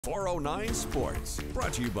409 Sports,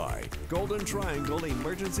 brought to you by Golden Triangle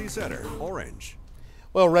Emergency Center, Orange.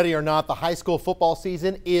 Well, ready or not, the high school football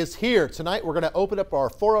season is here. Tonight, we're going to open up our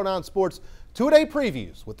 409 Sports two-day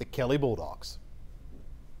previews with the Kelly Bulldogs.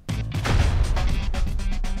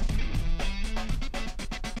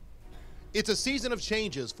 It's a season of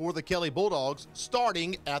changes for the Kelly Bulldogs,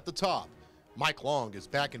 starting at the top. Mike Long is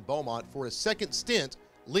back in Beaumont for his second stint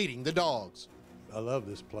leading the Dogs. I love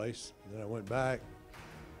this place. Then I went back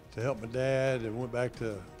to help my dad and went back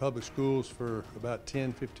to public schools for about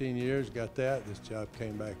 10, 15 years, got that. This job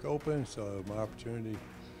came back open, so my opportunity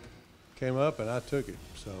came up and I took it.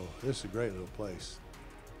 So this is a great little place.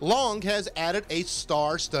 Long has added a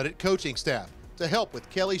star-studded coaching staff to help with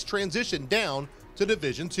Kelly's transition down to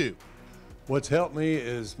Division II. What's helped me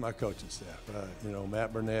is my coaching staff.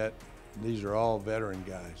 Matt Burnett, these are all veteran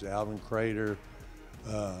guys. Alvin Crater,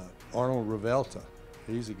 Arnold Revelta.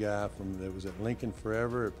 He's a guy that was at Lincoln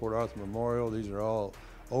forever, at Port Arthur Memorial. These are all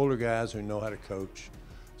older guys who know how to coach.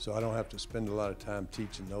 So I don't have to spend a lot of time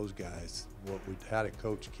teaching those guys how to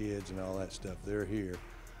coach kids and all that stuff. They're here.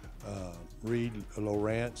 Reed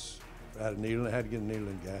Lawrence out of Neyland, had to get a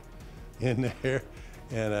Neyland guy in there.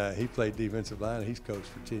 And he played defensive line. He's coached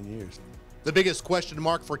for 10 years. The biggest question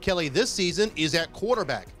mark for Kelly this season is at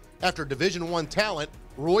quarterback, after Division I talent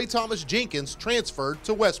Roy Thomas Jenkins transferred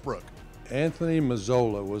to Westbrook. Anthony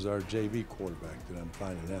Mazzola was our JV quarterback that I'm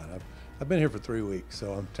finding out. I've been here for 3 weeks,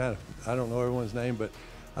 so I don't know everyone's name, but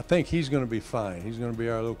I think he's going to be fine. He's going to be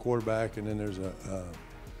our little quarterback, and then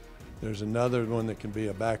there's another one that can be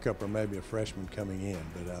a backup or maybe a freshman coming in.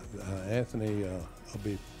 But Anthony will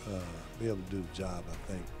be able to do the job, I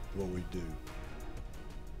think, what we do.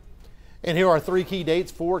 And here are three key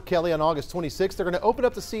dates for Kelly on August 26th. They're going to open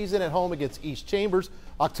up the season at home against East Chambers.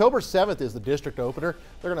 October 7th is the district opener.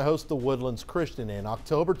 They're going to host the Woodlands Christian. And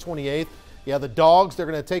October 28th, the Dogs, they're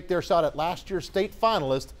going to take their shot at last year's state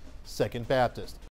finalist, Second Baptist.